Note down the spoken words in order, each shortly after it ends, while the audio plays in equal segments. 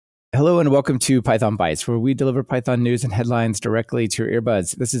Hello and welcome to Python Bytes, where we deliver Python news and headlines directly to your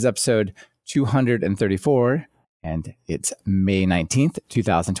earbuds. This is episode 234, and it's May 19th,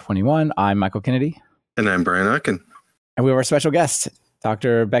 2021. I'm Michael Kennedy. And I'm Brian Ocken. And we have our special guest,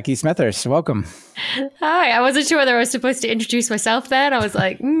 Dr. Becky Smethurst. Welcome. Hi. I wasn't sure whether I was supposed to introduce myself then. I was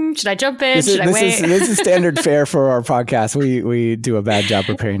like, should I jump in? Should I wait? This is standard fare for our podcast. We do a bad job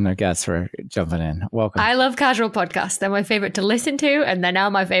preparing our guests for jumping in. Welcome. I love casual podcasts. They're my favorite to listen to, and they're now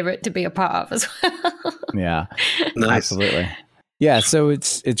my favorite to be a part of as well. Yeah, nice. Absolutely. Yeah, so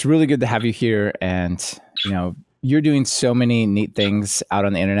it's really good to have you here. And, you're doing so many neat things out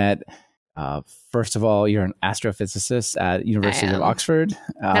on the internet. First of all, you're an astrophysicist at University of Oxford.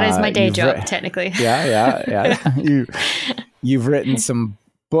 That is my day job, technically. Yeah. You've written some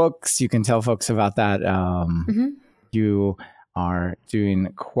books. You can tell folks about that. You are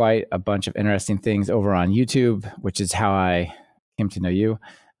doing quite a bunch of interesting things over on YouTube, which is how I came to know you.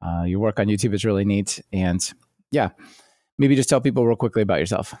 Your work on YouTube is really neat. And maybe just tell people real quickly about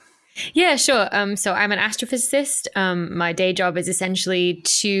yourself. Yeah, sure. So I'm an astrophysicist. My day job is essentially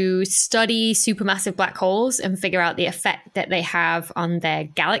to study supermassive black holes and figure out the effect that they have on their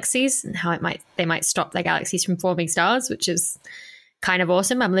galaxies and how they might stop their galaxies from forming stars, which is kind of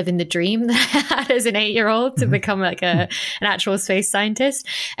awesome. I'm living the dream that I had as an 8-year-old to become like an actual space scientist.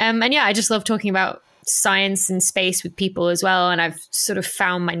 And I just love talking about science and space with people as well. And I've sort of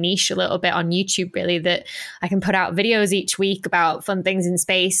found my niche a little bit on YouTube, really, that I can put out videos each week about fun things in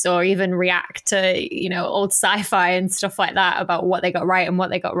space, or even react to, old sci-fi and stuff like that about what they got right and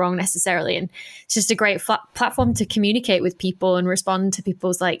what they got wrong necessarily. And it's just a great platform to communicate with people and respond to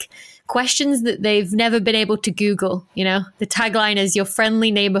people's questions that they've never been able to Google. The tagline is your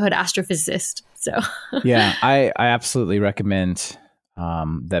friendly neighborhood astrophysicist. So yeah, I absolutely recommend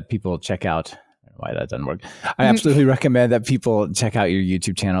that people check out. Why that doesn't work. I absolutely recommend that people check out your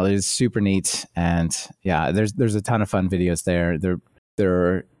YouTube channel. It is super neat. And there's a ton of fun videos there.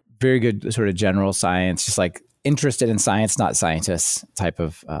 They're very good sort of general science, just like interested in science, not scientists type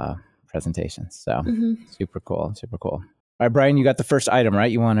of presentations. So super cool. All right, Brian, you got the first item,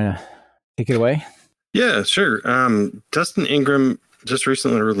 right? You want to take it away? Yeah, sure. Dustin Ingram just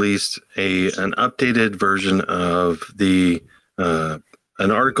recently released an updated version of an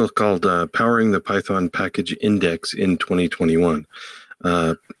article called Powering the Python Package Index in 2021.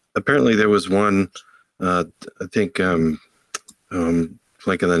 Apparently there was one, I think, like in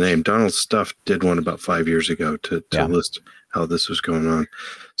the name, Donald Stuff did one about 5 years ago to list how this was going on.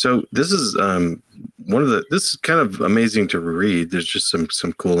 So this is this is kind of amazing to read. There's just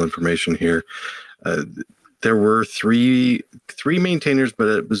some cool information here. There were three maintainers, but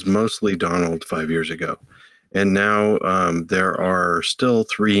it was mostly Donald 5 years ago. And now there are still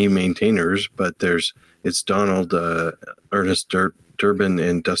 3 maintainers, but it's Donald, Ernest Durbin,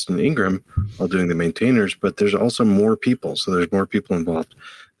 and Dustin Ingram all doing the maintainers, but there's also more people. So there's more people involved.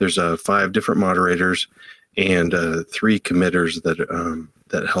 There's 5 different moderators and 3 committers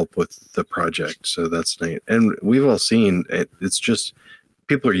that help with the project. So that's neat. And we've all seen it. It's just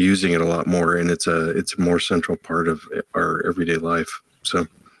people are using it a lot more, and it's a more central part of our everyday life. So.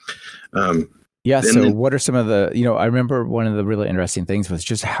 So what are some of the, I remember one of the really interesting things was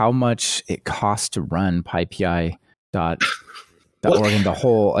just how much it costs to run PyPI.org and the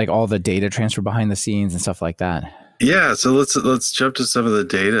whole, all the data transfer behind the scenes and stuff like that. Yeah, so let's jump to some of the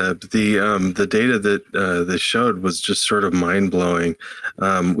data. The data that they showed was just sort of mind blowing.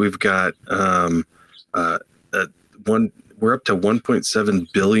 We've got we're up to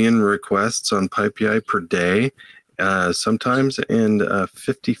 1.7 billion requests on PyPI per day. Sometimes, and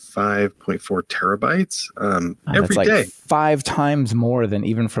 55.4 terabytes every day. 5 times more than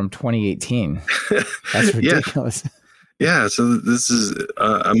even from 2018. That's ridiculous. Yeah, so this is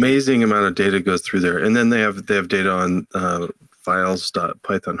amazing amount of data goes through there, and then they have data on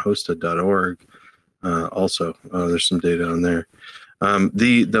files.pythonhosted.org. Also, there's some data on there.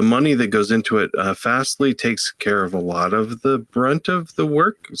 The money that goes into it, Fastly takes care of a lot of the brunt of the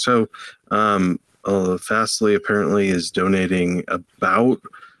work. So. Fastly apparently is donating about,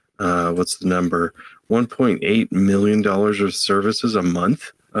 what's the number, $1.8 million of services a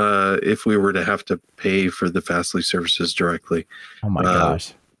month if we were to have to pay for the Fastly services directly. Oh my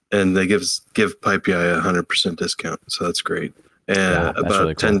gosh. And they give PyPI 100% discount. So that's great. And about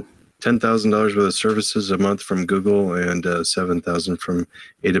really cool. $10,000 worth of services a month from Google and $7,000 from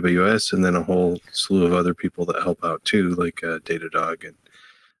AWS, and then a whole slew of other people that help out too, like Datadog, and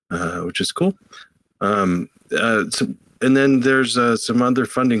which is cool. And then there's some other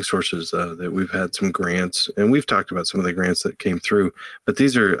funding sources that we've had some grants, and we've talked about some of the grants that came through, but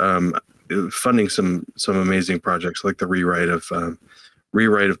these are funding some amazing projects like the rewrite of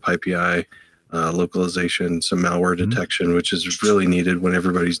rewrite of PyPI, localization, some malware detection, which is really needed when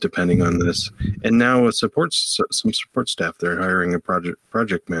everybody's depending on this. And now some support staff. They're hiring a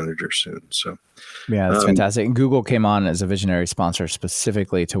project manager soon. So yeah, that's fantastic. And Google came on as a visionary sponsor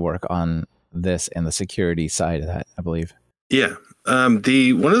specifically to work on this and the security side of that, I believe. Yeah. One of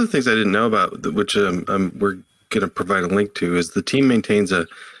the things I didn't know about, which we're going to provide a link to, is the team maintains a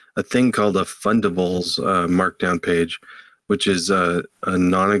thing called a fundables markdown page, which is a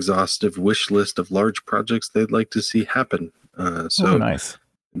non-exhaustive wish list of large projects they'd like to see happen. So nice.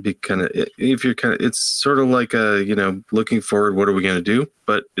 Be kind of, if you're kind of, it's sort of like looking forward, what are we going to do?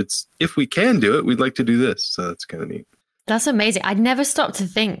 But it's, if we can do it, we'd like to do this. So that's kind of neat. That's amazing. I'd never stopped to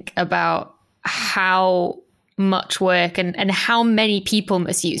think about how much work and how many people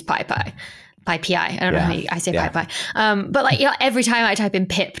must use PyPI. PyPI. I don't know how I say PyPI. But every time I type in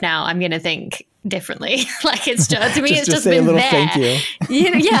pip now, I'm going to think differently. It's just, to me, it's just been there. Thank you.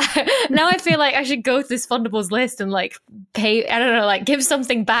 Yeah. Now I feel like I should go through this fundables list and pay, I don't know, give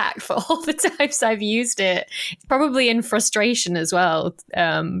something back for all the times I've used it. Probably in frustration as well,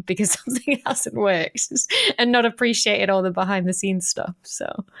 because something hasn't worked and not appreciated all the behind the scenes stuff.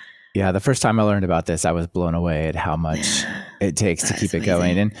 So yeah, the first time I learned about this, I was blown away at how much it takes to keep it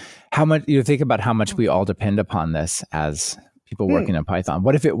going, and how much you think about how much we all depend upon this as people working in Python.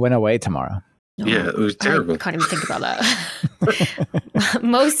 What if it went away tomorrow? Yeah, it was terrible. I can't even think about that.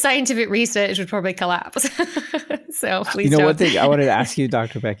 Most scientific research would probably collapse. So please don't. One thing I wanted to ask you,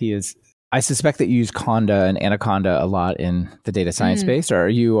 Dr. Becky, is I suspect that you use Conda and Anaconda a lot in the data science space, or are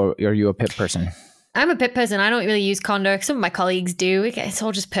you a pip person? I'm a pip person. I don't really use Conda. Some of my colleagues do. It's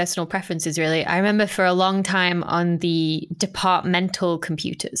all just personal preferences, really. I remember for a long time on the departmental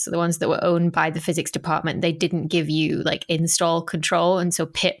computers, so the ones that were owned by the physics department, they didn't give you install control. And so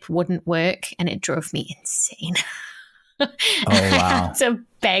pip wouldn't work, and it drove me insane. Oh, wow. I had to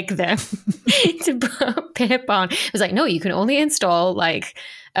beg them to put pip on. It was no, you can only install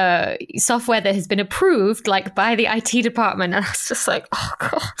software that has been approved by the IT department. And I was just oh,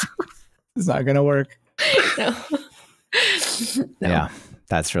 God. It's not going to work. No. Yeah,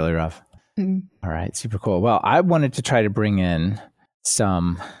 that's really rough. All right, super cool. Well, I wanted to try to bring in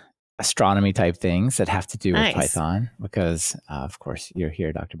some astronomy type things that have to do with Python because, of course, you're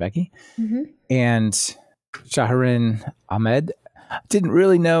here, Dr. Becky. And Shahrin Ahmed didn't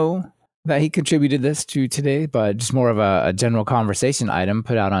really know that he contributed this to today, but just more of a general conversation item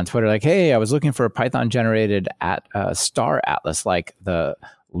put out on Twitter. Hey, I was looking for a Python generated star atlas, like the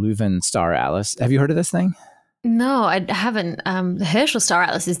Leuven Star Atlas. Have you heard of this thing? No, I haven't. The Herschel Star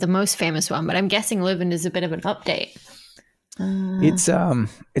Atlas is the most famous one, but I'm guessing Leuven is a bit of an update. It's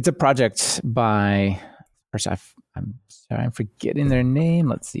a project by. I'm sorry, I'm forgetting their name.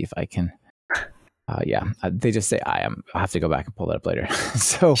 Let's see if I can. They just say I'll have to go back and pull that up later.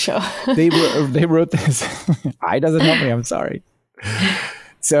 So sure. they wrote this. I doesn't help me. I'm sorry.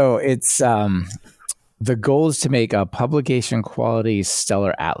 So it's the goal is to make a publication quality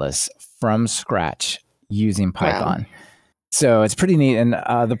stellar atlas from scratch using Python. Wow. So it's pretty neat. And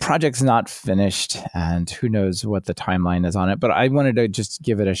the project's not finished, and who knows what the timeline is on it. But I wanted to just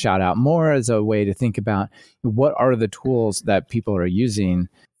give it a shout out more as a way to think about what are the tools that people are using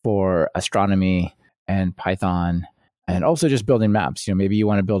for astronomy and Python, and also just building maps. Maybe you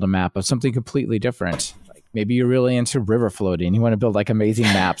want to build a map of something completely different. Maybe you're really into river floating. You want to build amazing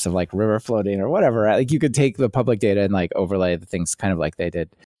maps of river floating or whatever. You could take the public data and overlay the things kind of like they did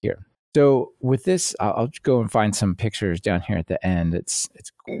here. So with this, I'll go and find some pictures down here at the end. It's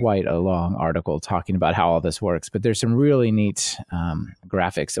quite a long article talking about how all this works, but there's some really neat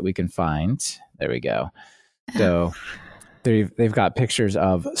graphics that we can find. There we go. So they've got pictures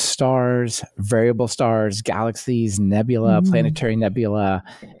of stars, variable stars, galaxies, nebula, planetary nebula,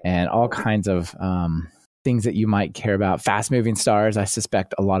 and all kinds of things that you might care about. Fast-moving stars, I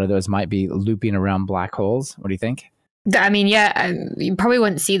suspect a lot of those might be looping around black holes. What do you think? I mean, you probably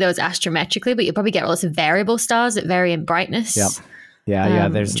wouldn't see those astrometrically, but you'll probably get lots of variable stars that vary in brightness. Yep. Yeah.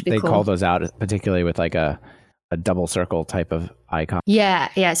 They call those out, particularly with a double circle type of icon.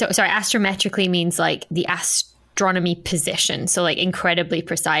 Yeah. So, sorry, astrometrically means the astronomy position. So incredibly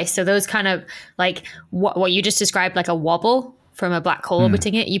precise. So those kind of what you just described, a wobble from a black hole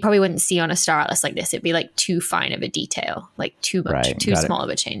orbiting it, you probably wouldn't see on a star atlas like this. It'd be too fine of a detail, too much, too small of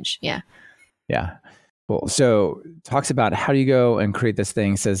a change. Yeah. Yeah. Cool. So talks about how do you go and create this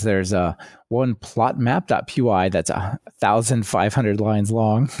thing. Says there's one plotmap.py that's 1,500 lines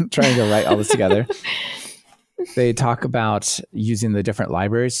long, trying to write all this together. They talk about using the different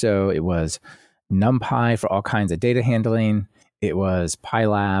libraries. So it was NumPy for all kinds of data handling. It was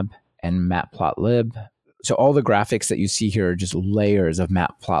PyLab and Matplotlib So all the graphics that you see here are just layers of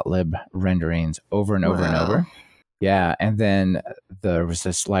Matplotlib renderings over and over and over. Yeah. And then there was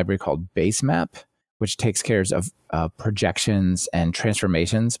this library called basemap, which takes care of projections and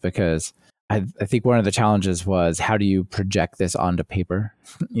transformations, because I think one of the challenges was, how do you project this onto paper,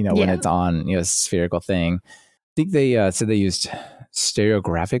 when it's on a spherical thing. I think they said they used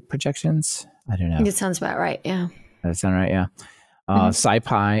stereographic projections. I don't know. It sounds about right. Yeah. That sound right? Yeah.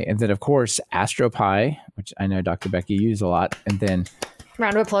 SciPy, and then of course AstroPy, which I know Dr. Becky used a lot, and then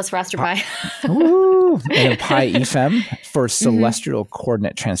round of applause for AstroPy. And then PyEFEM for celestial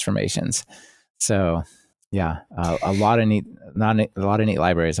coordinate transformations. So yeah, a lot of neat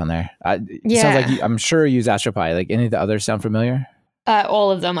libraries on there. It sounds like I'm sure you use AstroPy. Like, any of the others sound familiar?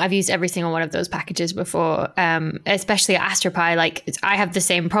 All of them. I've used every single one of those packages before, especially AstroPy. Like, I have the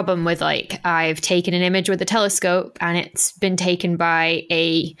same problem with, like, I've taken an image with a telescope and it's been taken by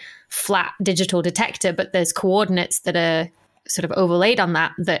a flat digital detector, but there's coordinates that are sort of overlaid on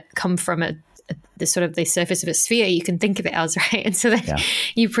that come from the surface of a sphere. You can think of it as, right? And so then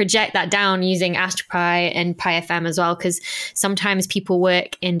you project that down using AstroPy and PyFM as well, because sometimes people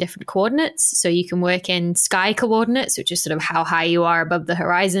work in different coordinates. So you can work in sky coordinates, which is sort of how high you are above the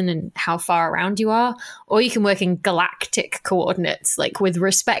horizon and how far around you are, or you can work in galactic coordinates, like with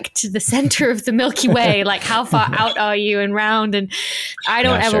respect to the center of the Milky Way, like how far out are you and round. And I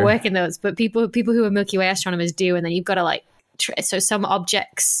don't ever work in those, but people who are Milky Way astronomers do. And then you've got to so some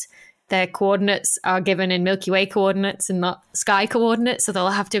objects, their coordinates are given in Milky Way coordinates and not sky coordinates. So they'll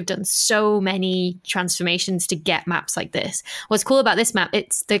have to have done so many transformations to get maps like this. What's cool about this map,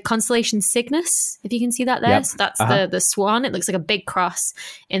 it's the constellation Cygnus, if you can see that there. Yep. So that's the swan. It looks like a big cross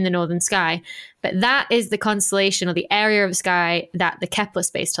in the northern sky. But that is the constellation, or the area of sky that the Kepler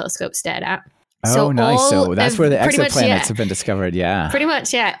Space Telescope stared at. So nice. So that's where the exoplanets have been discovered. Yeah. Pretty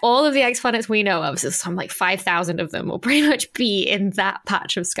much, yeah. All of the exoplanets we know of, so some like 5,000 of them, will pretty much be in that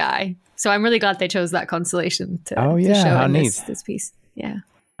patch of sky. So I'm really glad they chose that constellation to show in this piece. Yeah.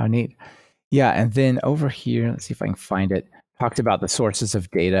 How neat. Yeah. And then over here, let's see if I can find it. Talked about the sources of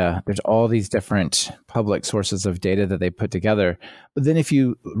data. There's all these different public sources of data that they put together. But then if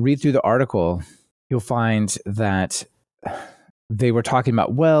you read through the article, you'll find that they were talking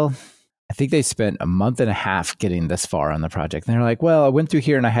about, I think they spent a month and a half getting this far on the project. And they're like, I went through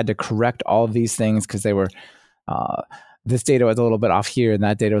here and I had to correct all of these things because they were, this data was a little bit off here and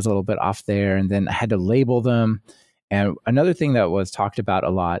that data was a little bit off there. And then I had to label them. And another thing that was talked about a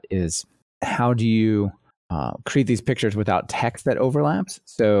lot is, how do you create these pictures without text that overlaps?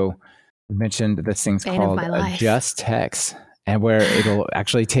 So we mentioned this thing's called Adjust Text, and where it'll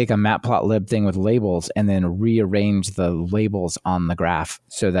actually take a Matplotlib thing with labels and then rearrange the labels on the graph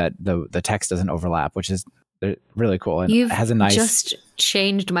so that the text doesn't overlap, which is really cool. And it has a nice... just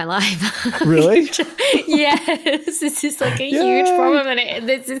changed my life. Really? Yes. This is like a huge problem, and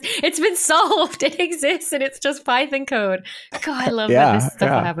it's been solved. It exists, and it's just Python code. God, I love when this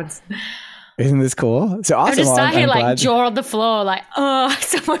stuff happens. Isn't this cool? So awesome. I'm just sat here jaw on the floor, like,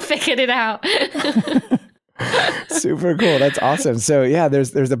 someone figured it out. Super cool. That's awesome. So yeah,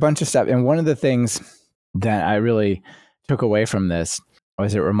 there's a bunch of stuff. And one of the things that I really took away from this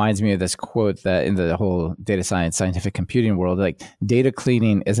was, it reminds me of this quote that in the whole data science, scientific computing world, like, data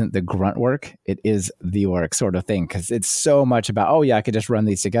cleaning isn't the grunt work, it is the work sort of thing. Because it's so much about, I could just run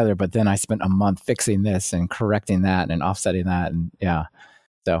these together, but then I spent a month fixing this and correcting that and offsetting that. And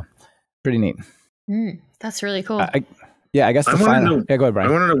so pretty neat. That's really cool. I guess the final. Go ahead, Brian.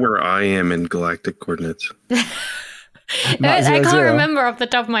 I want to know where I am in galactic coordinates. I can't remember off the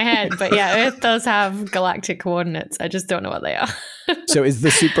top of my head, but Earth does have galactic coordinates. I just don't know what they are. So is the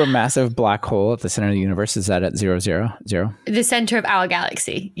supermassive black hole at the center of the universe, is that at 0, 0, 0? The center of our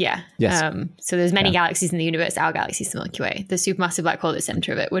galaxy, yeah. Yes. So there's many galaxies in the universe. Our galaxy is the Milky Way. The supermassive black hole at the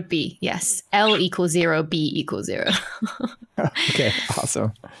center of it would be, yes, L equals 0, B equals 0. Okay,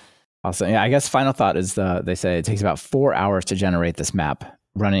 awesome. Yeah, I guess final thought is they say it takes about 4 hours to generate this map,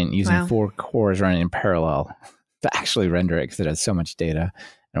 using 4 cores running in parallel to actually render it, because it has so much data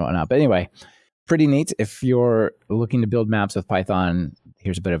and whatnot. But anyway, pretty neat. If you're looking to build maps with Python,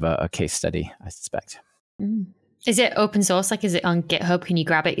 here's a bit of a case study, I suspect. Is it open source? Like, is it on GitHub? Can you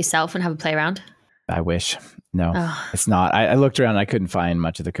grab it yourself and have a play around? I wish. No, It's not. I looked around. I couldn't find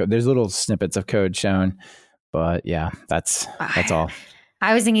much of the code. There's little snippets of code shown, but that's all.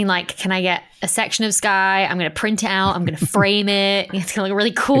 I was thinking, like, can I get a section of sky? I'm going to print it out. I'm going to frame it. It's going to look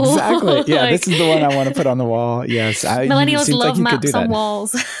really cool. Exactly. Yeah, this is the one I want to put on the wall. Yes. Millennials love maps on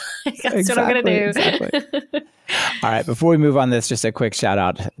walls. That's what I'm going to do. Exactly. All right. Before we move on this, just a quick shout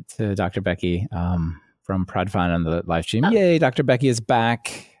out to Dr. Becky from ProdFund on the live stream. Yay, Dr. Becky is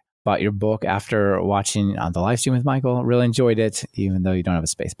back. bought your book after watching the live stream with Michael. Really enjoyed it, even though you don't have a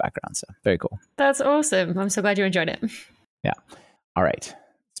space background. So very cool. That's awesome. I'm so glad you enjoyed it. Yeah. All right.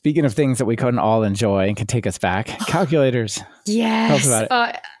 Speaking of things that we couldn't all enjoy and can take us back, calculators. Yes. Tell us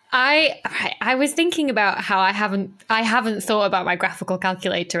about it. I was thinking about how I haven't thought about my graphical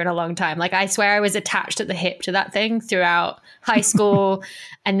calculator in a long time. Like, I swear I was attached at the hip to that thing throughout high school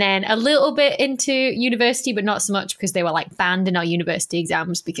and then a little bit into university, but not so much because they were like banned in our university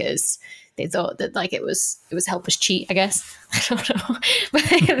exams because they thought that like it was help us cheat, I guess. I don't know.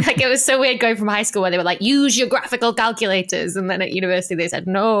 But like, it was so weird going from high school where they were like, use your graphical calculators. And then at university they said,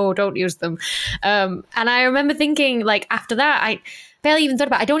 no, don't use them. And I remember thinking like after that, I barely even thought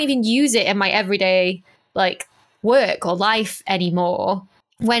about it. I don't even use it in my everyday like work or life anymore.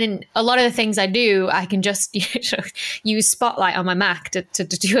 When a lot of the things I do, I can just use Spotlight on my Mac to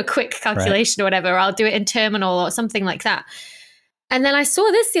do a quick calculation or whatever. Or I'll do it in Terminal or something like that. And then I saw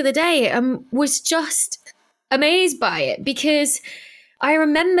this the other day and was just amazed by it because I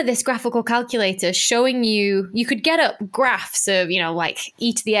remember this graphical calculator showing you could get up graphs of, like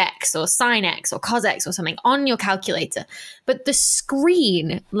e to the x or sine x or cos x or something on your calculator. But the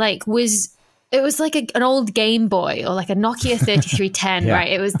screen it was like an old Game Boy or like a Nokia 3310, yeah.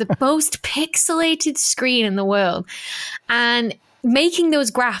 Right? It was the most pixelated screen in the world. And making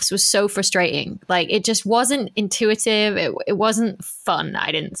those graphs was so frustrating. Like, it just wasn't intuitive. It wasn't fun,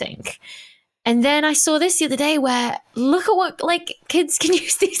 I didn't think. And then I saw this the other day where look at what like kids can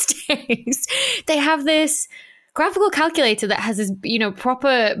use these days. They have this graphical calculator that has this,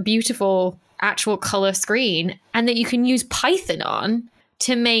 proper, beautiful, actual color screen, and that you can use Python on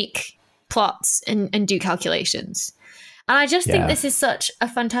to make plots and do calculations. And I just think this is such a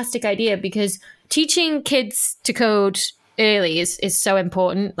fantastic idea because teaching kids to code early is so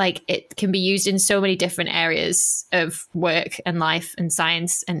important. Like, it can be used in so many different areas of work and life and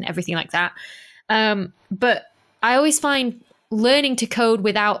science and everything like that. But I always find learning to code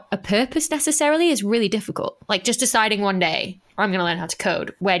without a purpose necessarily is really difficult. Like, just deciding one day, I'm going to learn how to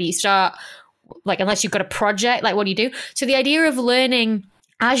code. Where do you start? Like, unless you've got a project, like, what do you do? So the idea of learning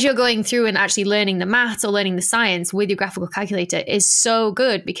as you're going through and actually learning the maths or learning the science with your graphical calculator is so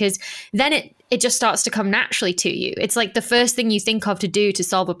good because then it just starts to come naturally to you. It's like the first thing you think of to do to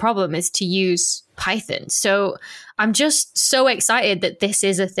solve a problem is to use Python. So I'm just so excited that this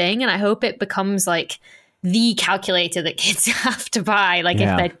is a thing, and I hope it becomes like the calculator that kids have to buy, like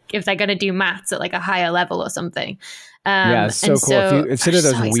if they're going to do maths at like a higher level or something. It's so cool. So if you consider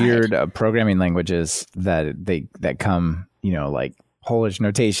those weird programming languages that come, like Polish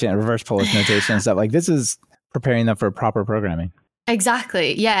notation, reverse Polish notation and stuff, like this is preparing them for proper programming.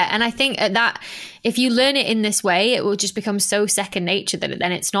 Exactly. Yeah. And I think that if you learn it in this way, it will just become so second nature that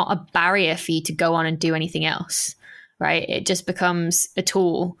then it's not a barrier for you to go on and do anything else, right? It just becomes a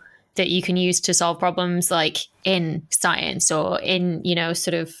tool that you can use to solve problems like in science or in,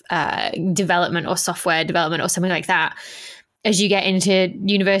 sort of development or software development or something like that. As you get into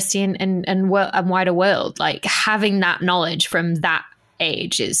university and wider world, like having that knowledge from that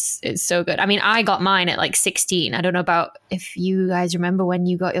age is so good. I mean, I got mine at like 16. I don't know about if you guys remember when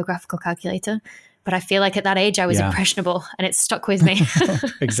you got your graphical calculator, but I feel like at that age I was impressionable and it stuck with me.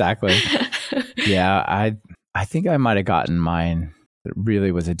 Exactly. Yeah, I think I might have gotten mine. It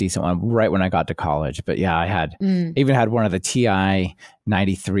really was a decent one right when I got to college. But yeah, I even had one of the TI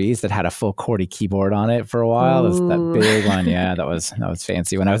 93s that had a full QWERTY keyboard on it for a while. It was that big one. Yeah, that was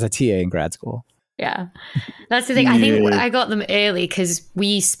fancy when I was a TA in grad school. Yeah, that's the thing. I think I got them early because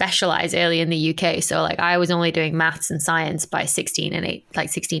we specialize early in the UK. So like I was only doing maths and science by 16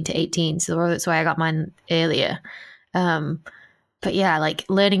 to 18. So that's why I got mine earlier. But yeah, like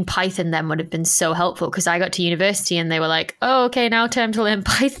learning Python then would have been so helpful because I got to university and they were like, oh, okay, now time to learn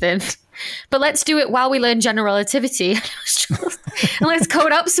Python. But let's do it while we learn general relativity. And let's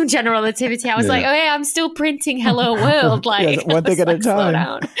code up some general relativity. I was like, oh, yeah, I'm still printing hello world. Like one thing at a time. Slow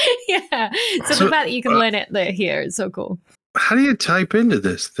down. Yeah. So the fact that you can learn it here is so cool. How do you type into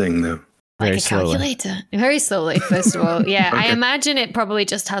this thing though? Like a calculator. Very slowly, first of all. Yeah. Okay. I imagine it probably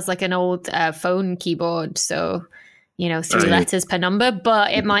just has like an old phone keyboard. So 3 letters per number,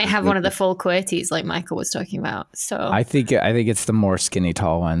 but it might have one of the full QWERTYs like Michael was talking about. So I think it's the more skinny,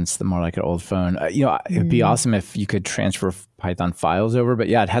 tall ones, the more like an old phone. It'd be awesome if you could transfer Python files over, but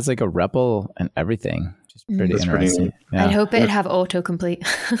yeah, it has like a REPL and everything. Just pretty interesting. Yeah. I'd hope it'd have autocomplete.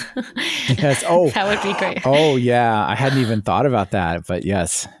 Yes. Oh, that would be great. Oh yeah, I hadn't even thought about that, but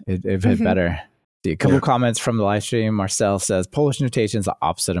yes, it'd be better. A couple comments from the live stream. Marcel says Polish notation is the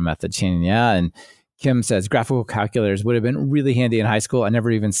opposite of method chaining. Yeah, and Kim says graphical calculators would have been really handy in high school. I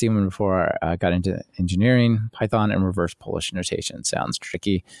never even seen one before I got into engineering. Python and reverse Polish notation sounds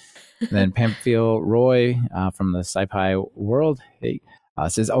tricky. And then Pamphile Roy from the SciPy world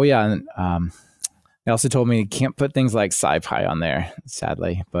says, "Oh yeah, and they also told me can't put things like SciPy on there,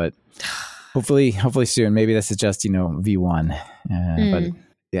 sadly, but hopefully soon. Maybe this is just V1, but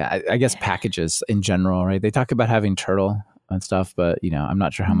yeah, I guess packages in general, right? They talk about having Turtle and stuff, but I'm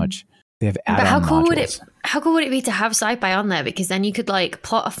not sure how much." They have add-on but how cool modules. how cool would it be to have SciPy on there? Because then you could like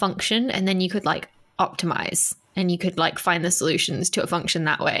plot a function and then you could like optimize and you could like find the solutions to a function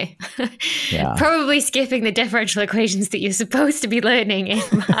that way. Yeah. Probably skipping the differential equations that you're supposed to be learning in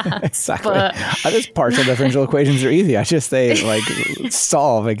maths. Exactly. But Just partial differential equations are easy. I just say like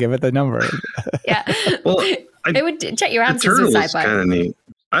solve and give it the number. yeah. Well, it would check your answers Turtle with is SciPy. kind of neat.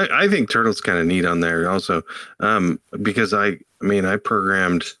 I think Turtle's kind of neat on there also, because I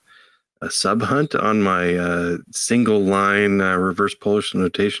programmed a sub hunt on my single line reverse Polish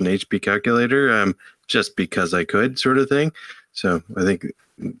notation HP calculator, just because I could, sort of thing. So I think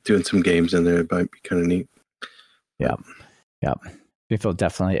doing some games in there might be kind of neat. Yeah. Biffle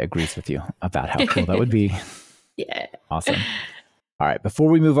definitely agrees with you about how cool that would be. Yeah. Awesome. All right. Before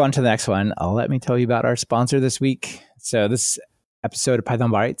we move on to the next one, let me tell you about our sponsor this week. So this episode of Python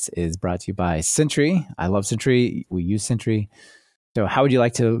Bytes is brought to you by Sentry. I love Sentry. We use Sentry. So how would you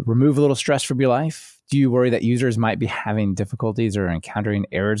like to remove a little stress from your life? Do you worry that users might be having difficulties or encountering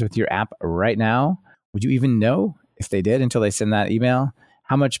errors with your app right now? Would you even know if they did until they send that email?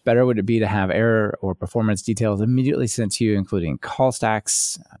 How much better would it be to have error or performance details immediately sent to you, including call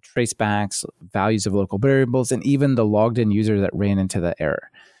stacks, tracebacks, values of local variables, and even the logged in user that ran into the error?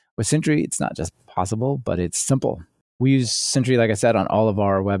 With Sentry, it's not just possible, but it's simple. We use Sentry, like I said, on all of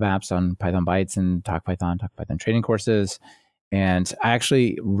our web apps on Python Bytes and Talk Python training courses. And I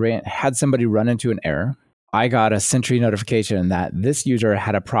actually had somebody run into an error. I got a Sentry notification that this user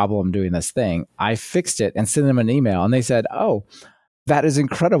had a problem doing this thing. I fixed it and sent them an email. And they said, "Oh, that is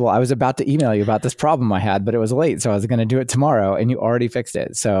incredible. I was about to email you about this problem I had, but it was late. So I was going to do it tomorrow. And you already fixed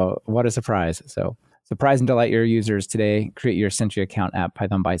it." So what a surprise. So surprise and delight your users today. Create your Sentry account at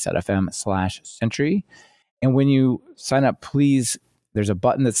pythonbytes.fm/Sentry. And when you sign up, please, there's a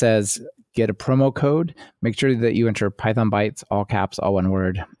button that says get a promo code. Make sure that you enter Python Bytes, all caps, all one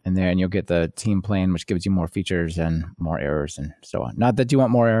word, and then you'll get the team plan, which gives you more features and more errors and so on. Not that you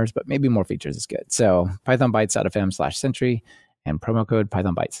want more errors, but maybe more features is good. So pythonbytes.fm/Sentry and promo code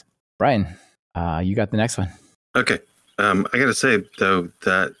Python Bytes. Brian, you got the next one. Okay. I got to say, though,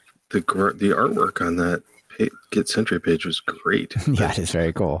 that the artwork on that Get Sentry page was great. Yeah, it is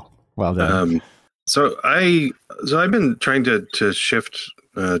very cool. Well done. So I've been trying to shift,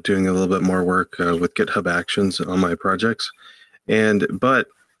 doing a little bit more work with GitHub Actions on my projects,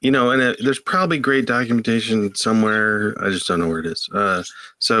 there's probably great documentation somewhere. I just don't know where it is. And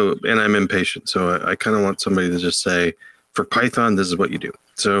I'm impatient, so I kind of want somebody to just say, for Python, this is what you do.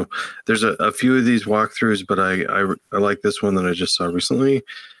 So there's a few of these walkthroughs, but I like this one that I just saw recently.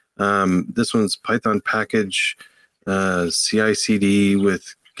 This one's Python package CI/CD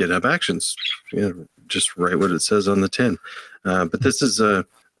with GitHub Actions. Just write what it says on the tin. But this is a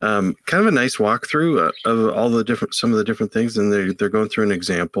kind of a nice walkthrough of some of the different things, and they're going through an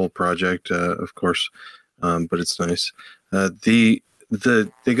example project, of course, but it's nice.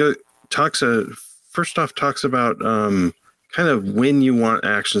 First off talks about kind of when you want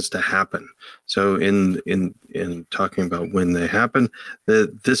actions to happen. So in talking about when they happen,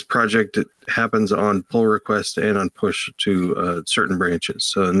 this project happens on pull request and on push to certain branches.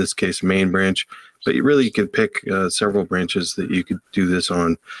 So in this case, main branch, but you could pick several branches that you could do this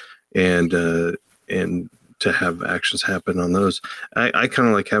on, and to have actions happen on those. I kind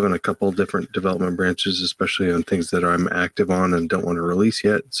of like having a couple different development branches, especially on things that I'm active on and don't want to release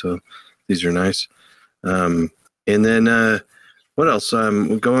yet. So these are nice. And then what else?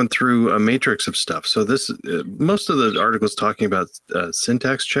 I'm going through a matrix of stuff. So this, most of the articles talking about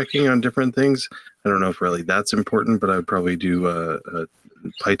syntax checking on different things. I don't know if really that's important, but I would probably do a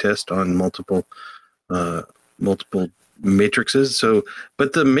PyTest on multiple matrices. So,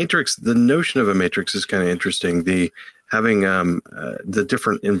 but the notion of a matrix is kind of interesting. Having the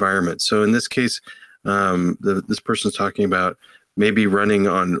different environments. So in this case, this person's talking about maybe running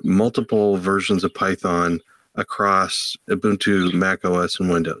on multiple versions of Python across Ubuntu, Mac OS, and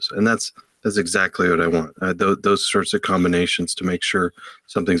Windows. And that's exactly what I want. Those sorts of combinations to make sure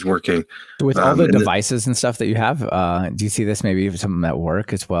something's working. With all the devices and stuff that you have, do you see this maybe something at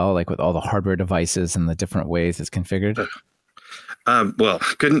work as well, like with all the hardware devices and the different ways it's configured? Well,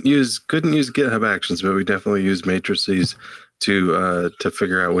 couldn't use GitHub Actions, but we definitely use matrices to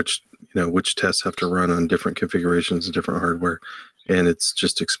figure out which, which tests have to run on different configurations and different hardware, and it's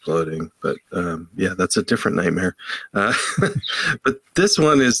just exploding. But yeah, that's a different nightmare. But this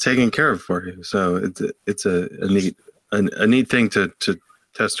one is taken care of for you, so it's a neat thing to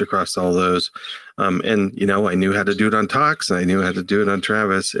test across all those. And I knew how to do it on Tox, and I knew how to do it on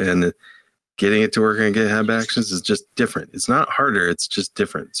Travis, and getting it to work on GitHub Actions is just different. It's not harder, it's just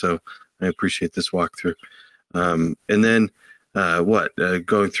different. So I appreciate this walkthrough. And then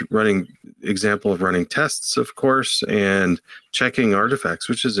going through running example of running tests, of course, and checking artifacts,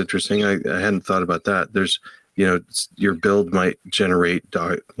 which is interesting. I hadn't thought about that. There's, your build might generate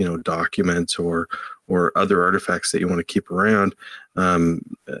documents or other artifacts that you want to keep around.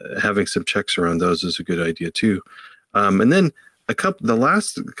 Having some checks around those is a good idea too. And then the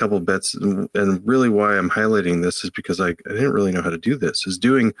last couple bits, and really why I'm highlighting this is because I didn't really know how to do this, is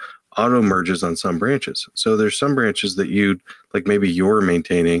doing auto merges on some branches. So there's some branches that maybe you're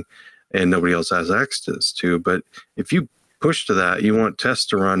maintaining and nobody else has access to, but if you push to that, you want tests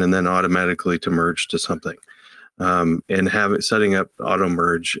to run and then automatically to merge to something. And setting up auto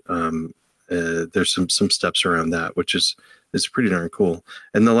merge, there's some steps around that, which is pretty darn cool.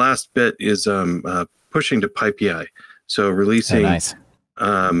 And the last bit is pushing to PyPI. So releasing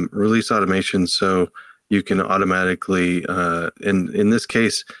release automation, so you can automatically, in this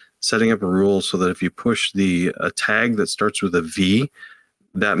case, setting up a rule so that if you push a tag that starts with a V,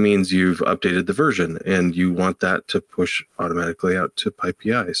 that means you've updated the version, and you want that to push automatically out to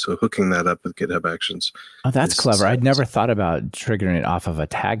PyPI. So hooking that up with GitHub Actions. Oh, that's clever. I'd never thought about triggering it off of a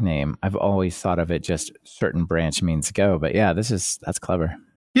tag name. I've always thought of it just certain branch means go. But yeah, that's clever.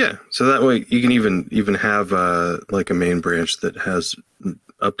 Yeah, so that way you can even have like a main branch that has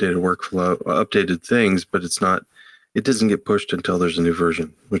updated workflow, updated things, but it doesn't get pushed until there's a new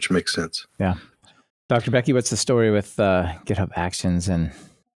version, which makes sense. Yeah. Dr. Becky, what's the story with GitHub Actions and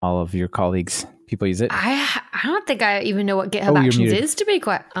all of your colleagues? People use it? I don't think I even know what GitHub Actions is, to be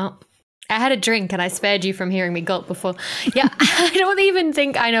quite... Oh, I had a drink and I spared you from hearing me gulp before. Yeah, I don't even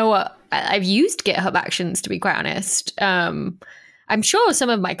think I know what... I've used GitHub Actions, to be quite honest. I'm sure some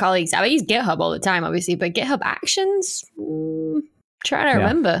of my colleagues, I use GitHub all the time, obviously, but GitHub Actions, trying to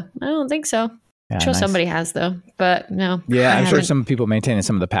remember. I don't think so. Yeah, I'm sure somebody has, though, but no. Yeah, I'm sure some people maintaining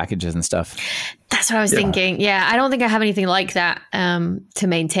some of the packages and stuff. That's what I was thinking. Yeah, I don't think I have anything like that to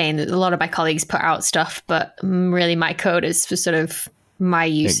maintain. A lot of my colleagues put out stuff, but really my code is for sort of my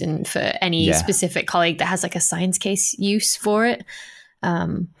use and for any specific colleague that has like a science case use for it.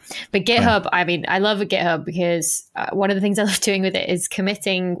 But GitHub, I mean, I love GitHub because one of the things I love doing with it is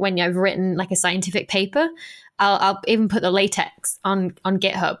committing when I've written like a scientific paper. I'll even put the LaTeX on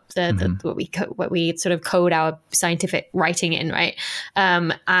GitHub, what we sort of code our scientific writing in, right?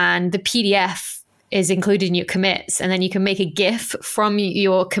 And the PDF is included in your commits, and then you can make a GIF from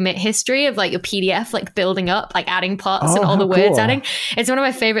your commit history of like your PDF, like building up, like adding plots and all the words adding. It's one of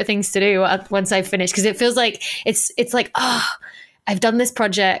my favorite things to do once I've finished, because it feels like it's like, I've done this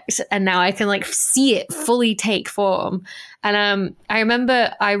project and now I can like see it fully take form. And I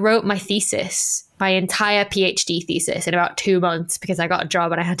remember I wrote my entire PhD thesis in about 2 months, because I got a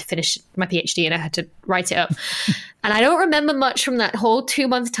job and I had to finish my PhD and I had to write it up. And I don't remember much from that whole 2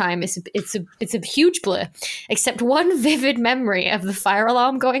 month time. It's a huge blur, except one vivid memory of the fire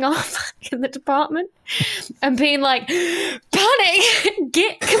alarm going off in the department and being like, panic,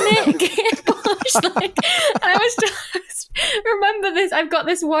 git commit, git push. And I was just remember this. I've got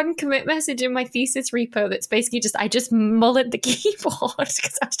this one commit message in my thesis repo that's basically just, I just mullered the keyboard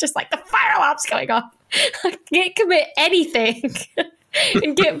because I was just like, the fire alarm's going off. I can't commit anything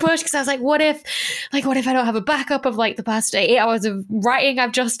and git push, because I was like, what if I don't have a backup of like the past 8 hours of writing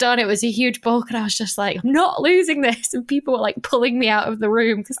I've just done? It was a huge bulk, and I was just like, I'm not losing this. And people were like pulling me out of the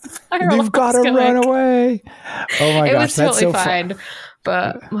room because the fire alarm. You've got to run away. Oh my gosh, it was that's totally so fine.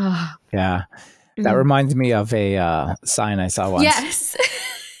 But yeah, that reminds me of a sign I saw once. Yes.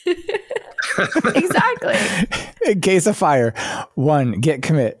 Exactly. In case of fire, 1, git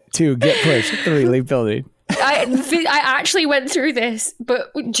commit, 2, git push, 3, leave building. I actually went through this,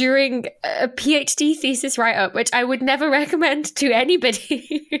 but during a PhD thesis write-up, which I would never recommend to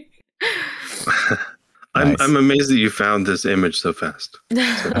anybody. I'm amazed that you found this image so fast.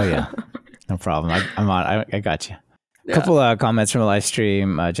 Oh yeah, no problem. I'm on. I got you. A couple of comments from the live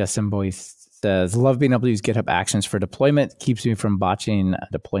stream. Justin Boyce says, love being able to use GitHub Actions for deployment. Keeps me from botching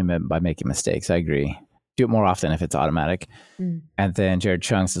deployment by making mistakes. I agree. Do it more often if it's automatic. And then Jared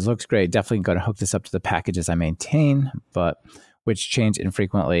Chung says, looks great. Definitely going to hook this up to the packages I maintain, but which change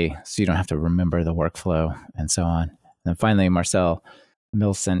infrequently so you don't have to remember the workflow and so on. And then finally, Marcel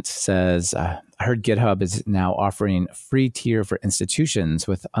Milcent says, I heard GitHub is now offering free tier for institutions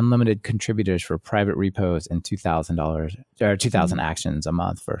with unlimited contributors for private repos and $2,000 or 2,000 actions a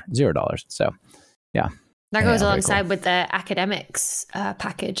month for $0. So, yeah. That goes alongside with the academics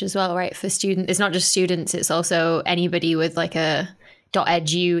package as well, right? For students, it's not just students; it's also anybody with like a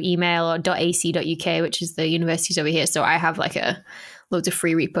 .edu email or .ac.uk, which is the universities over here. So I have like loads of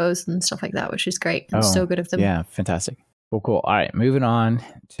free repos and stuff like that, which is great. It's so good of them. Yeah, fantastic. Well, cool. All right, moving on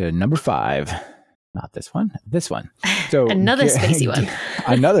to number 5. Not this one. This one. So another spacey one.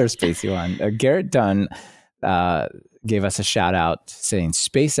 Another spacey one. Garrett Dunn gave us a shout out saying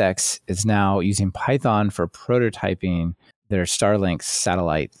SpaceX is now using Python for prototyping their Starlink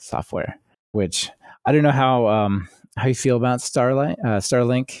satellite software, which I don't know how you feel about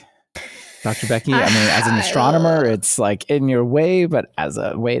Starlink, Dr. Becky. I mean, as an astronomer, it's like in your way, but as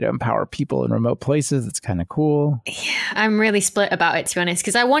a way to empower people in remote places, it's kind of cool. Yeah, I'm really split about it, to be honest,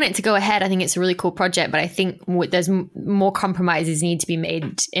 because I want it to go ahead. I think it's a really cool project, but I think there's more compromises need to be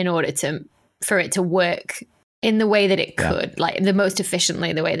made in order for it to work in the way that it could, like the most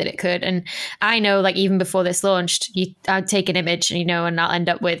efficiently the way that it could. And I know, like, even before this launched, I'd take an image, and I'll end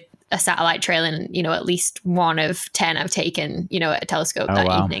up with a satellite trail, and at least 1 of 10 I've taken, at a telescope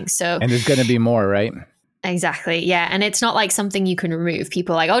evening. So, and there's going to be more, right? Exactly. Yeah. And it's not like something you can remove.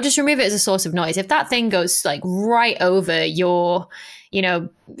 People are like, oh, just remove it as a source of noise. If that thing goes like right over your,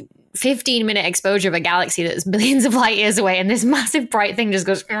 15-minute exposure of a galaxy that's billions of light years away, and this massive bright thing just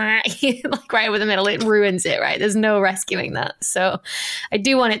goes like right over the middle, it ruins it, right? There's no rescuing that. So I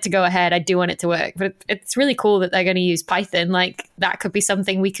do want it to go ahead. I do want it to work, but it's really cool that they're going to use Python. Like, that could be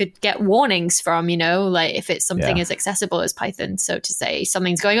something we could get warnings from, like if it's something as accessible as Python. So to say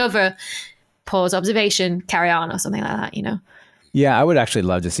something's going over, pause observation, carry on, or something like that, Yeah, I would actually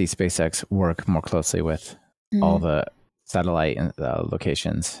love to see SpaceX work more closely with all the satellite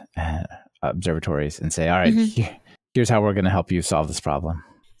locations and observatories and say, all right, here's how we're going to help you solve this problem.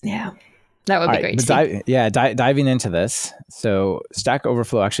 Yeah, that would be great to see. Diving into this. So Stack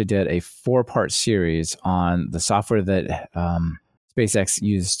Overflow actually did a 4-part series on the software that SpaceX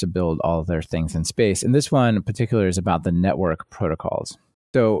used to build all of their things in space. And this one in particular is about the network protocols.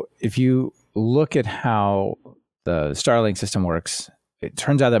 So if you look at how the Starlink system works, it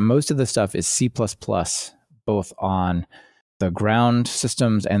turns out that most of the stuff is C++, both on the ground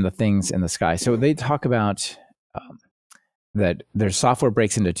systems and the things in the sky. So they talk about that their software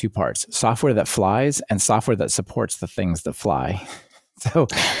breaks into 2 parts: software that flies and software that supports the things that fly. So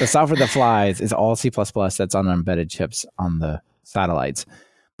the software that flies is all C++ that's on embedded chips on the satellites.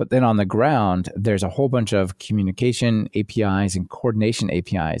 But then on the ground, there's a whole bunch of communication APIs and coordination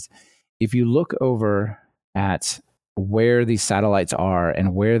APIs. If you look over at where these satellites are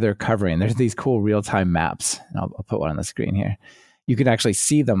and where they're covering, there's these cool real-time maps. And I'll put one on the screen here. You can actually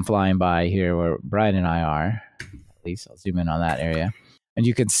see them flying by here where Brian and I are. At least I'll zoom in on that area. And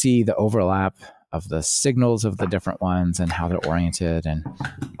you can see the overlap of the signals of the different ones and how they're oriented and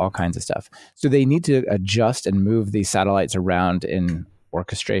all kinds of stuff. So they need to adjust and move these satellites around in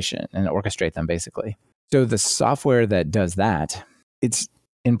orchestration and orchestrate them, basically. So the software that does that, it's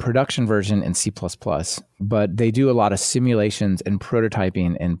in production version in C++, but they do a lot of simulations and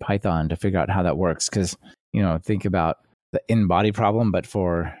prototyping in Python to figure out how that works. Because, think about the in-body problem, but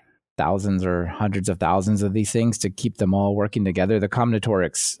for thousands or hundreds of thousands of these things, to keep them all working together, the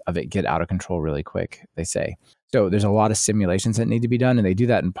combinatorics of it get out of control really quick, they say. So there's a lot of simulations that need to be done, and they do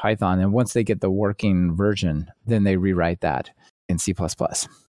that in Python. And once they get the working version, then they rewrite that in C++. What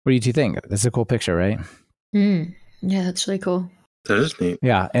do you two think? This is a cool picture, right? Yeah, that's really cool. That is neat.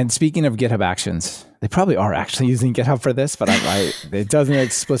 Yeah, and speaking of GitHub Actions, they probably are actually using GitHub for this, but it doesn't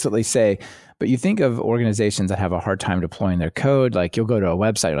explicitly say. But you think of organizations that have a hard time deploying their code. Like, you'll go to a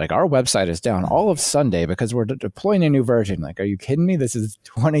website, like, our website is down all of Sunday because we're deploying a new version. Like, are you kidding me? This is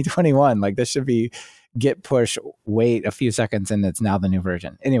 2021. Like, this should be git push, wait a few seconds, and it's now the new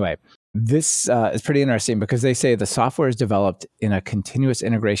version. Anyway, this is pretty interesting because they say the software is developed in a continuous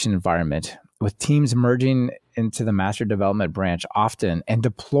integration environment with teams merging into the master development branch often and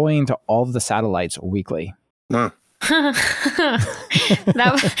deploying to all of the satellites weekly. Wow. that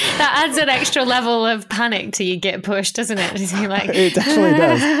adds an extra level of panic to you get pushed, doesn't it? Like, it definitely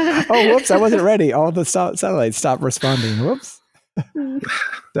does. Oh, whoops, I wasn't ready. All the satellites stopped responding. Whoops.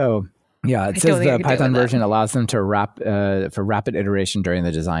 So, yeah, it says the Python version allows them to for rapid iteration during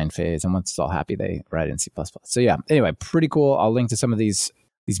the design phase. And once it's all happy, they write in C++. So, yeah, anyway, pretty cool. I'll link to some of these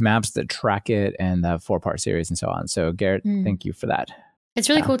maps that track it and the 4-part series and so on. So, Garrett, thank you for that. It's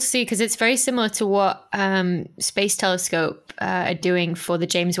really cool to see because it's very similar to what Space Telescope are doing for the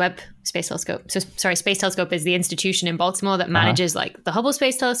James Webb Space Telescope. So, sorry, Space Telescope is the institution in Baltimore that manages like the Hubble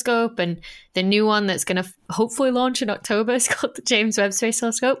Space Telescope, and the new one that's going to hopefully launch in October is called the James Webb Space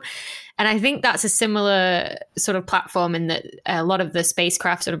Telescope. And I think that's a similar sort of platform in that a lot of the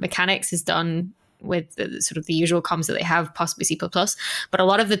spacecraft sort of mechanics is done with the sort of the usual comms that they have, possibly C++, but a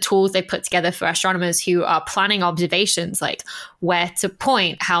lot of the tools they put together for astronomers who are planning observations, like where to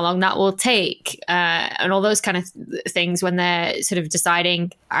point, how long that will take, and all those kind of things when they're sort of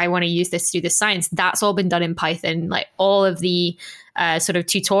deciding, I want to use this to do this science, that's all been done in Python. Like all of the sort of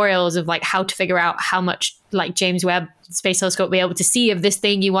tutorials of like how to figure out how much like James Webb Space Telescope will be able to see of this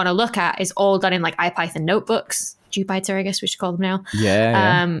thing you want to look at is all done in like IPython notebooks, Jupyter, I guess we should call them now.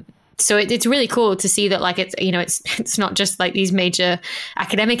 Yeah. So it's really cool to see that like it's not just like these major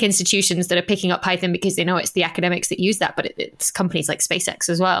academic institutions that are picking up Python because they know it's the academics that use that, but it's companies like SpaceX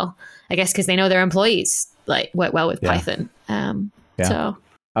as well, I guess, because they know their employees like work well with Python. So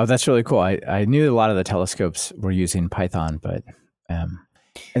that's really cool. I knew a lot of the telescopes were using Python, but and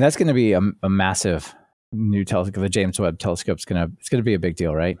that's going to be a massive new telescope. The James Webb Telescope it's going to be a big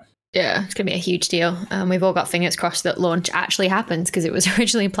deal, right? Yeah, it's going to be a huge deal. We've all got fingers crossed that launch actually happens because it was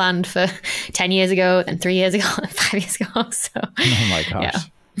originally planned for 10 years ago, then 3 years ago, and 5 years ago. So, oh my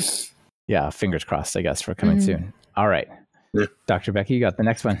gosh. Yeah, fingers crossed, I guess, for coming soon. All right. Yeah. Dr. Becky, you got the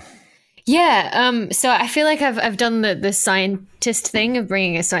next one. Yeah. So I feel like I've done the scientist thing of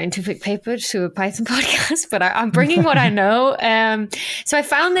bringing a scientific paper to a Python podcast, but I'm bringing what I know. So I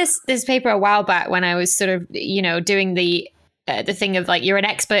found this paper a while back when I was sort of, doing the thing of like, you're an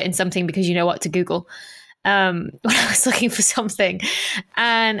expert in something because you know what to Google. When I was looking for something,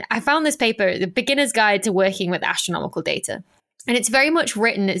 and I found this paper, The Beginner's Guide to Working with Astronomical Data. And it's very much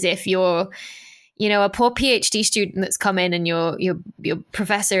written as if you're, a poor PhD student that's come in and your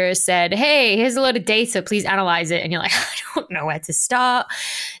professor has said, hey, here's a lot of data, please analyze it. And you're like, I don't know where to start.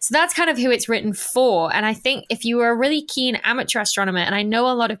 So that's kind of who it's written for. And I think if you were a really keen amateur astronomer, and I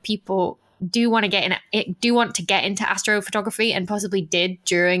know a lot of people do want to get into astrophotography and possibly did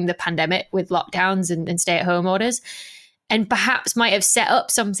during the pandemic with lockdowns and stay-at-home orders, and perhaps might have set up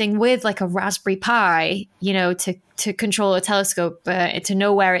something with like a Raspberry Pi, to control a telescope, to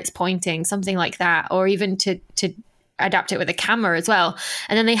know where it's pointing, something like that, or even to adapt it with a camera as well.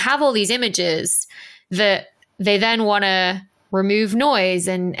 And then they have all these images that they then want to remove noise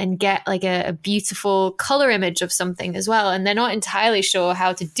and get like a beautiful color image of something as well. And they're not entirely sure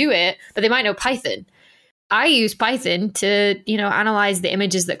how to do it, but they might know Python. I use Python to, analyze the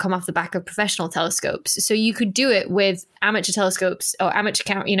images that come off the back of professional telescopes. So you could do it with amateur telescopes or amateur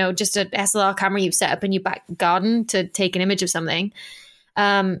camera, just an SLR camera you've set up in your back garden to take an image of something.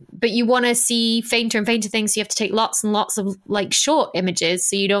 But you want to see fainter and fainter things. So you have to take lots and lots of like short images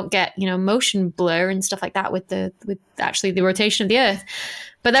so you don't get, motion blur and stuff like that with actually the rotation of the Earth.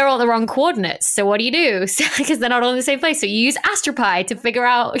 But they're all the wrong coordinates. So what do you do? Because they're not all in the same place. So you use AstroPi to figure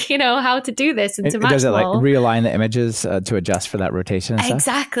out, how to do this and to match does it them like all. Realign the images to adjust for that rotation and stuff?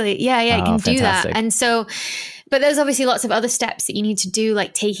 Exactly. Yeah, you can do fantastic. that. And so, but there's obviously lots of other steps that you need to do,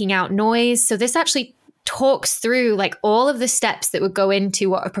 like taking out noise. So this actually talks through like all of the steps that would go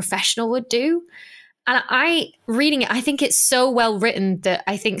into what a professional would do. And reading it, I think it's so well written that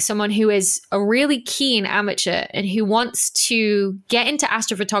I think someone who is a really keen amateur and who wants to get into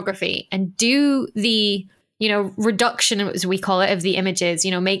astrophotography and do the, reduction, as we call it, of the images,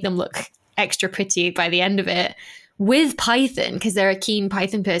 make them look extra pretty by the end of it with Python, because they're a keen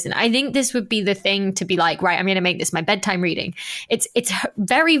Python person. I think this would be the thing to be like, right, I'm going to make this my bedtime reading. It's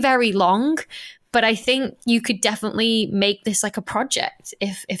very, very long, but I think you could definitely make this like a project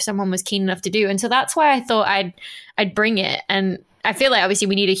if someone was keen enough to do. And so that's why I thought I'd bring it. And I feel like obviously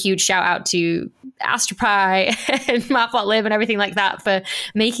we need a huge shout out to AstroPi and Matplotlib and everything like that for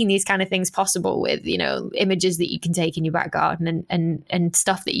making these kind of things possible with, images that you can take in your back garden and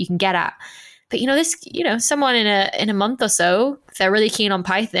stuff that you can get at. But someone in a month or so, if they're really keen on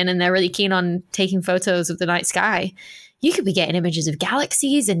Python and they're really keen on taking photos of the night sky, you could be getting images of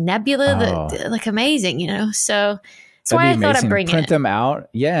galaxies and nebula that look amazing, So that's why I thought I'd bring print them out.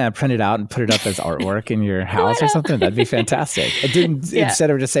 Yeah, print it out and put it up as artwork in your house or something. That'd be fantastic.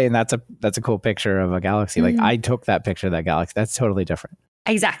 Instead of just saying that's a cool picture of a galaxy, like I took that picture of that galaxy. That's totally different.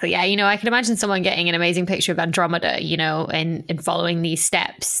 Exactly. Yeah. I can imagine someone getting an amazing picture of Andromeda, and following these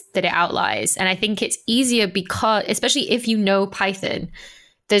steps that it outlines. And I think it's easier because, especially if you know Python,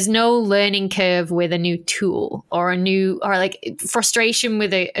 there's no learning curve with a new tool or like frustration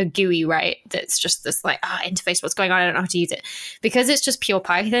with a GUI, right? That's just this like, interface, what's going on? I don't know how to use it. Because it's just pure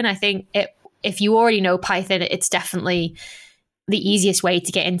Python. I think if you already know Python, it's definitely the easiest way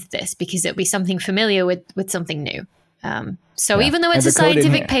to get into this, because it'll be something familiar with something new. So even though it's a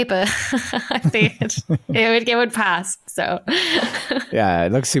scientific paper, I think it would pass. So yeah,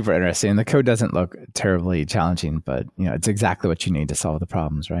 it looks super interesting. The code doesn't look terribly challenging, but it's exactly what you need to solve the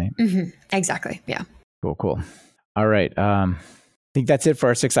problems, right? Mm-hmm. Exactly. Yeah. Cool. All right. I think that's it for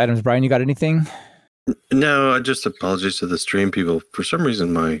our 6 items. Brian, you got anything? No, I just apologize to the stream people. For some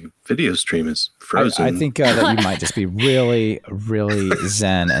reason, my video stream is frozen. I think that you might just be really, really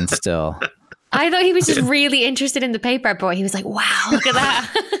zen and still. I thought he was just really interested in the paper boy. He was like, wow, look at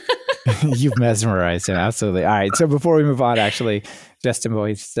that. You've mesmerized him. Absolutely. All right. So before we move on, actually, Justin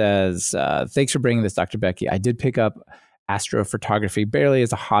Boy says, thanks for bringing this, Dr. Becky. I did pick up astrophotography barely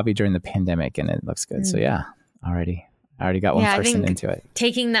as a hobby during the pandemic, and it looks good. So yeah, I already got one person into it.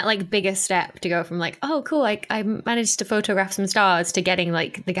 Taking that bigger step to go from oh cool, I managed to photograph some stars to getting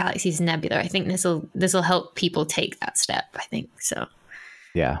the galaxies and nebula. I think this will help people take that step. I think so.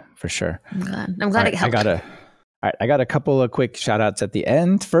 Yeah, for sure. I'm glad it helped. I got a couple of quick shout outs at the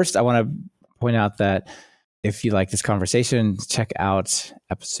end. First, I want to point out that if you like this conversation, check out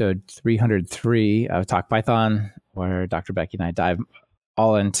episode 303 of Talk Python, where Dr. Becky and I dive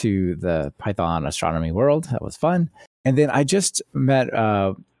all into the Python astronomy world. That was fun. And then I just met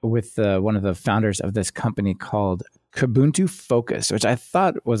with one of the founders of this company called Kubuntu Focus, which I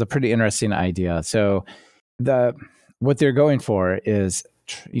thought was a pretty interesting idea. So what they're going for is,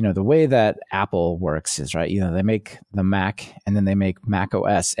 the way that Apple works is, right, they make the Mac and then they make Mac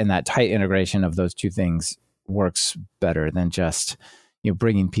OS, and that tight integration of those two things works better than just,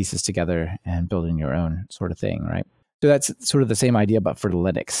 bringing pieces together and building your own sort of thing, right? So that's sort of the same idea, but for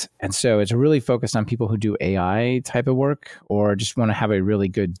Linux. And so it's really focused on people who do AI type of work or just want to have a really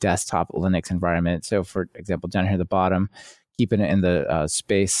good desktop Linux environment. So for example, down here at the bottom, keeping it in the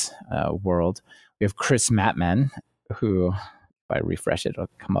space world, we have Chris Mattman, who... I refresh it, it'll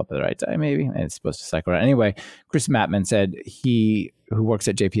come up at the right time, maybe. And it's supposed to cycle around. Anyway, Chris Mattman said who works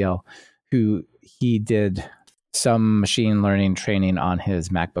at JPL, he did some machine learning training on his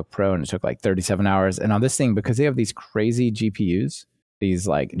MacBook Pro, and it took 37 hours. And on this thing, because they have these crazy GPUs, these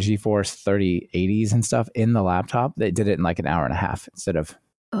GeForce 3080s and stuff in the laptop, they did it in an hour and a half instead of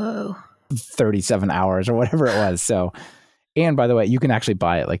 37 hours or whatever it was. So, and by the way, you can actually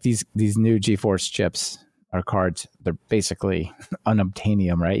buy it. These new GeForce chips, our cards, they're basically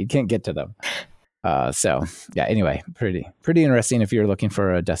unobtainium, right? You can't get to them. So yeah, anyway, pretty interesting. If you're looking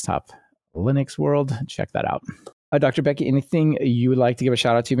for a desktop Linux world, check that out. Dr. Becky, anything you would like to give a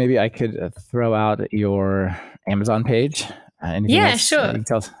shout out to? Maybe I could throw out your Amazon page. Yeah, sure. You can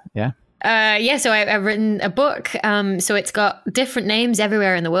tell us? Yeah. So I've written a book. So it's got different names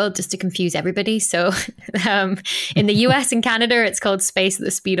everywhere in the world just to confuse everybody. So in the US and Canada, it's called Space at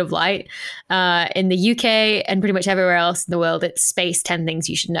the Speed of Light. In the UK and pretty much everywhere else in the world, it's Space 10 Things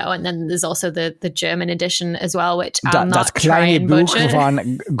You Should Know. And then there's also the German edition as well, which I'm not trying to butcher. Das kleine Buch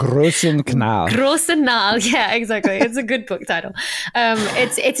von großen Knall. Großen Knall. Yeah, exactly. It's a good book title.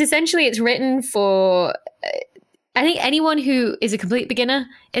 It's written for... I think anyone who is a complete beginner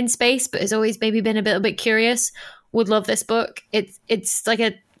in space, but has always maybe been a little bit curious, would love this book. It's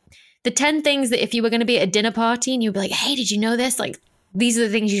the 10 things that if you were going to be at a dinner party and you'd be like, hey, did you know this? These are the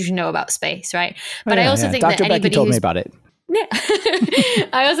things you should know about space, right? But I also think Dr. that anybody Becky told me about it. Yeah.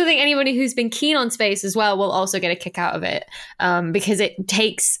 I also think anybody who's been keen on space as well will also get a kick out of it, because it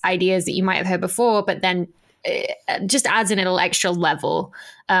takes ideas that you might have heard before, but then just adds in a little extra level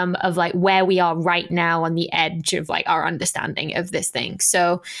of where we are right now on the edge of our understanding of this thing.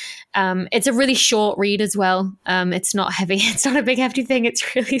 So it's a really short read as well. It's not heavy. It's not a big hefty thing.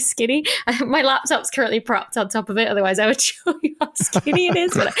 It's really skinny. My laptop's currently propped on top of it. Otherwise I would show you how skinny it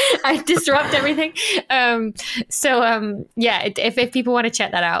is, but I disrupt everything. If people want to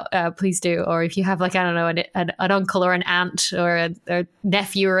check that out, please do. Or if you have an uncle or an aunt or a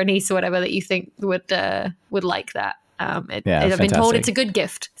nephew or a niece or whatever that you think would like that. I've been told it's a good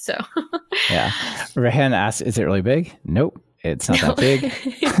gift. So yeah. Rehan asks, is it really big? Nope. It's not that big.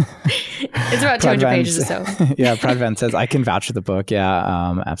 It's about 200 pages or so. Yeah. Pradvan says, I can vouch for the book.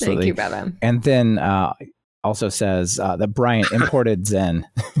 Yeah, absolutely. Thank you, Pradvan. And then also says that Brian imported Zen.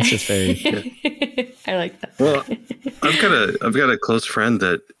 It's just very good. I like that. Well, I've got a close friend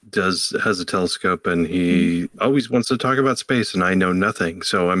that has a telescope, and he always wants to talk about space, and I know nothing.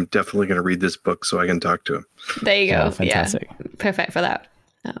 So I'm definitely going to read this book so I can talk to him. There you go. Fantastic. Yeah, perfect for that.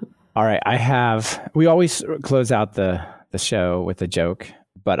 All right. We always close out the show with a joke,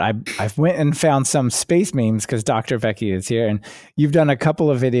 but I went and found some space memes because Dr. Becky is here, and you've done a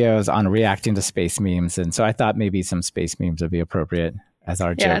couple of videos on reacting to space memes. And so I thought maybe some space memes would be appropriate. as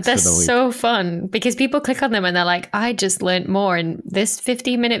our Yeah, jokes for that's the week. so fun because people click on them and they're like, I just learned more in this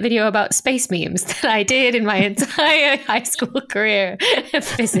 15-minute video about space memes than I did in my entire high school career of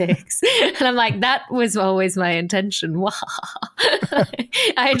physics. And I'm like, that was always my intention. Wow.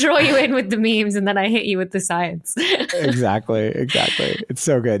 I draw you in with the memes and then I hit you with the science. Exactly. It's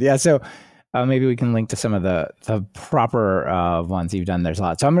so good. Yeah. So maybe we can link to some of the proper ones you've done. There's a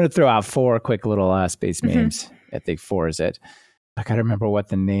lot. So I'm going to throw out 4 quick little space memes. I think 4 is it. I gotta remember what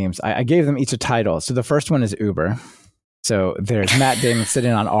the names. I gave them each a title. So the first one is Uber. So there's Matt Damon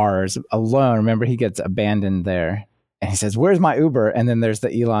sitting on ours alone. Remember, he gets abandoned there, and he says, "Where's my Uber?" And then there's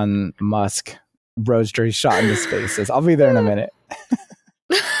the Elon Musk roadster he shot into space. Says, "I'll be there in a minute."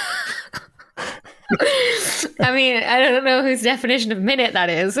 I mean, I don't know whose definition of minute that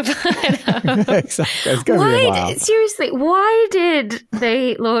is. But, Exactly. It's gonna be a while. Seriously, why did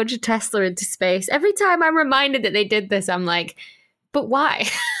they launch a Tesla into space? Every time I'm reminded that they did this, I'm like, but why?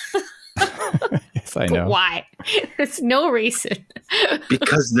 Yes, I know. But why? There's no reason.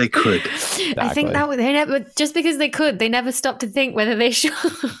 Because they could. Exactly. I think that they never, just because they could, they never stopped to think whether they should.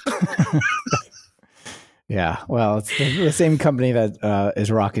 Yeah. Well, it's the same company that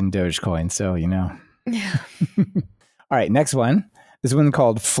is rocking Dogecoin, so you know. Yeah. All right, next one. This one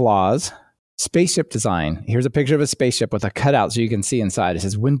called Flaws. Spaceship design. Here's a picture of a spaceship with a cutout so you can see inside. It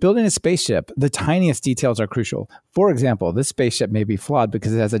says, when building a spaceship, the tiniest details are crucial. For example, this spaceship may be flawed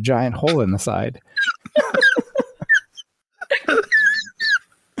because it has a giant hole in the side.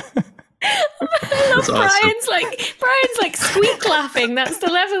 That's awesome. Brian's like squeak laughing. That's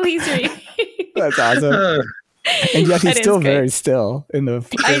the level he's reaching. That's awesome. And yet he's still very still in the...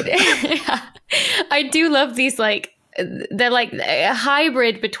 I do love these, like, they're like a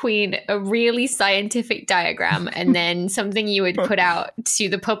hybrid between a really scientific diagram and then something you would put out to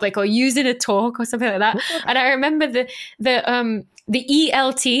the public or use in a talk or something like that. And I remember the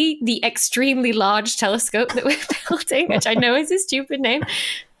ELT, the extremely large telescope that we're building, which I know is a stupid name.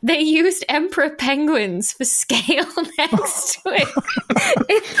 They used emperor penguins for scale next to it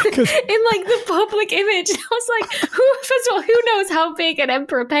in like the public image. I was like, first of all, who knows how big an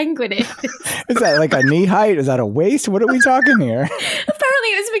emperor penguin is? Is that like a knee height? Is that a waist? What are we talking here? Apparently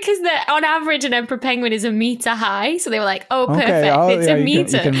it was because on average an emperor penguin is 1 meter high. So they were like, oh, perfect. It's a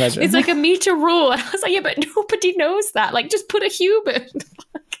meter. It's like a meter rule. And I was like, yeah, but nobody knows that. Like, just put a human.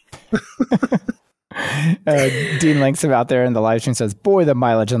 Dean links him out there in the live stream, says, boy, the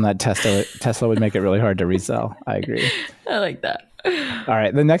mileage on that Tesla would make it really hard to resell. I agree. I like that. All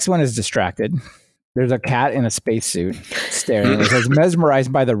right, the next one is distracted. There's a cat in a spacesuit staring. It says,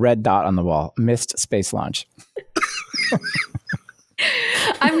 mesmerized by the red dot on the wall. Missed space launch.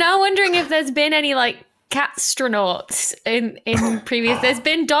 I'm now wondering if there's been any like cat astronauts in previous. There's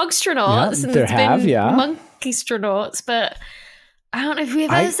been dog astronauts and there's been monkey astronauts, but I don't know if we've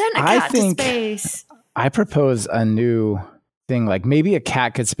ever sent a cat to space. I propose a new thing, like maybe a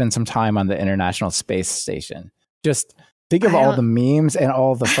cat could spend some time on the International Space Station. Just think of all the memes and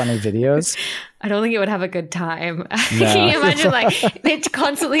all the funny videos. I don't think it would have a good time. No. Can you imagine, like, it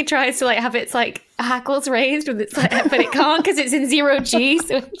constantly tries to like have its like hackles raised with its, like, but it can't because it's in 0G.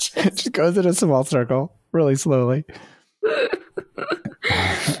 So it just goes in a small circle really slowly.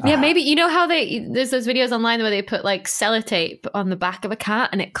 Yeah, maybe you know how there's those videos online where they put like sellotape on the back of a cat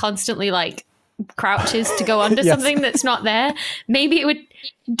and it constantly like crouches to go under something that's not there. Maybe it would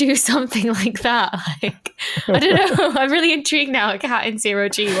do something like that. Like, I don't know. I'm really intrigued now. A cat in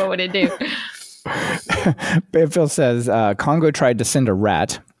 0G, what would it do? Phil says Congo tried to send a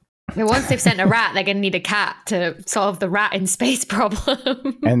rat. And once they've sent a rat, they're going to need a cat to solve the rat in space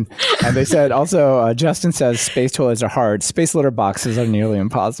problem. and they said also, Justin says space toilets are hard. Space litter boxes are nearly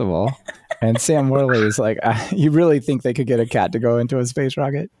impossible. And Sam Worley is like, you really think they could get a cat to go into a space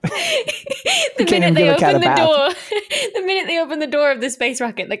rocket? The minute they open the door of the space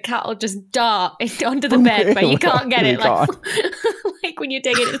rocket, the cat will just dart onto the bed, but you can't get it like when you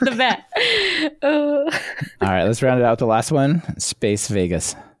take it to the vet. Oh. All right, let's round it out with the last one. Space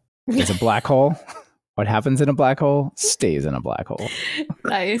Vegas. There's a black hole. What happens in a black hole stays in a black hole.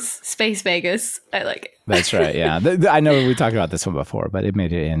 Nice. Space Vegas. I like it. That's right. Yeah. I know we talked about this one before, but it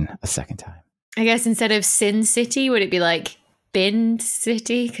made it in a second time. I guess instead of Sin City, would it be like Bin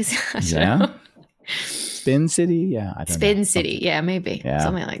City? Because I don't know. Spin City? Yeah. I don't Spin know. City. Yeah, maybe. Yeah,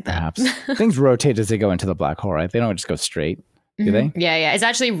 something like that. Perhaps. Things rotate as they go into the black hole, right? They don't just go straight. Do they? Yeah. It's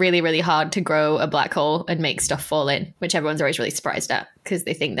actually really, really hard to grow a black hole and make stuff fall in, which everyone's always really surprised at because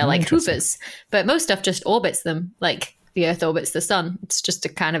they think they're like hoovers. But most stuff just orbits them, like the Earth orbits the sun. It's just a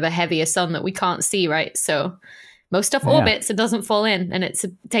kind of a heavier sun that we can't see, right? So most stuff orbits, it doesn't fall in, and it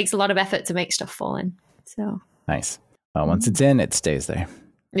takes a lot of effort to make stuff fall in. So nice. Once it's in, it stays there.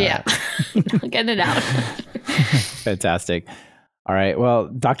 Yeah. Get it out. Fantastic. All right. Well,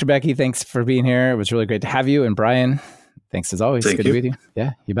 Dr. Becky, thanks for being here. It was really great to have you. And Brian, thanks as always. Thank Good you. to be with you.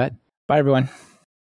 Yeah, you bet. Bye, everyone.